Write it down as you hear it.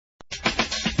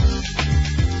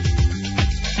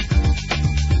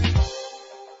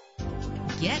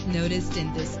noticed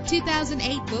in this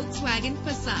 2008 Volkswagen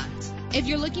Passat. If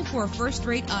you're looking for a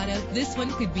first-rate auto, this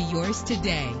one could be yours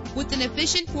today. With an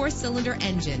efficient 4-cylinder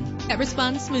engine that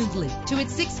responds smoothly to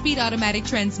its 6-speed automatic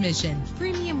transmission,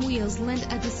 premium wheels lend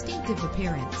a distinctive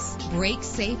appearance. Brake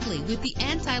safely with the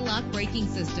anti-lock braking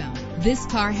system. This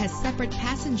car has separate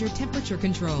passenger temperature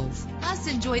controls. Plus,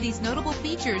 enjoy these notable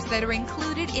features that are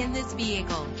included in this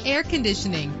vehicle: air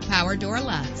conditioning, power door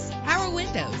locks, power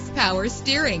windows, power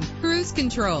steering, cruise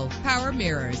control, power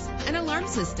mirrors, an alarm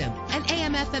system, an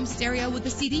AM/FM stereo with a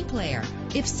CD player.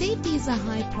 If safety is a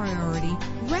high priority,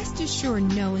 rest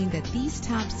assured knowing that these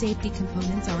top safety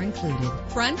components are included: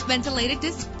 front ventilated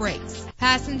disc brakes,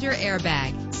 passenger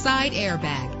airbag, side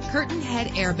airbag, curtain head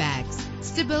airbags,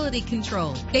 stability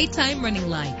control, daytime running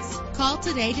lights. Call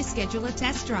today to schedule a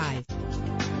test drive.